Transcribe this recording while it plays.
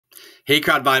Hey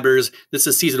Crowd Vibers, this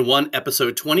is Season 1,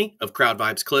 Episode 20 of Crowd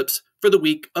Vibes Clips for the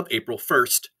week of April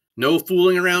 1st. No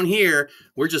fooling around here,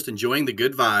 we're just enjoying the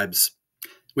good vibes.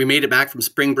 We made it back from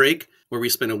spring break, where we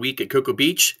spent a week at Cocoa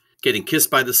Beach, getting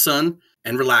kissed by the sun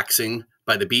and relaxing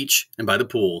by the beach and by the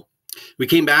pool. We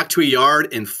came back to a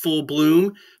yard in full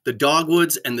bloom. The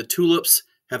dogwoods and the tulips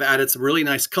have added some really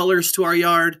nice colors to our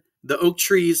yard. The oak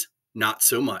trees, not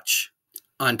so much.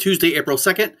 On Tuesday, April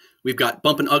 2nd, we've got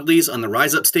Bumpin Uglies on the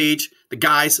Rise Up stage. The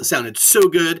guys sounded so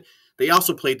good. They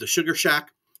also played the Sugar Shack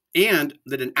and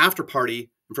did an after party.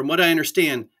 And from what I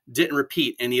understand, didn't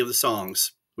repeat any of the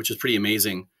songs, which is pretty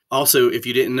amazing. Also, if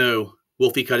you didn't know,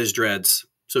 Wolfie cut his dreads,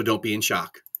 so don't be in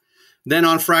shock. Then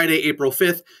on Friday, April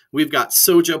 5th, we've got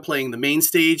SOJA playing the main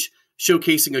stage,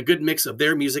 showcasing a good mix of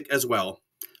their music as well.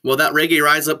 Well, that Reggae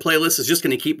Rise Up playlist is just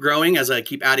going to keep growing as I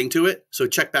keep adding to it, so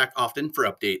check back often for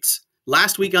updates.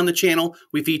 Last week on the channel,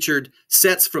 we featured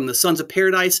sets from the Sons of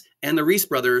Paradise and the Ries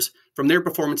brothers from their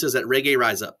performances at Reggae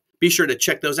Rise Up. Be sure to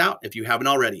check those out if you haven't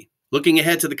already. Looking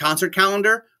ahead to the concert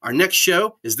calendar, our next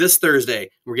show is this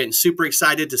Thursday. We're getting super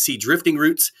excited to see Drifting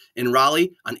Roots in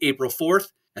Raleigh on April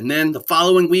 4th. And then the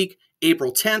following week,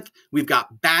 April 10th, we've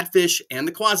got Badfish and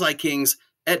the Quasi Kings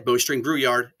at Bowstring Brew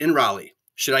Yard in Raleigh.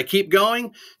 Should I keep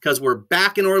going? Because we're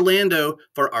back in Orlando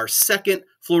for our second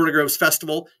Florida Groves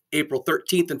Festival, April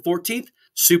 13th and 14th.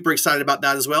 Super excited about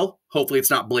that as well. Hopefully it's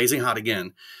not blazing hot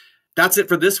again. That's it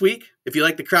for this week. If you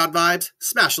like the crowd vibes,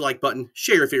 smash the like button,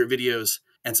 share your favorite videos,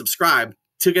 and subscribe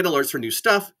to get alerts for new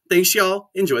stuff. Thanks, y'all.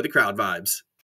 Enjoy the crowd vibes.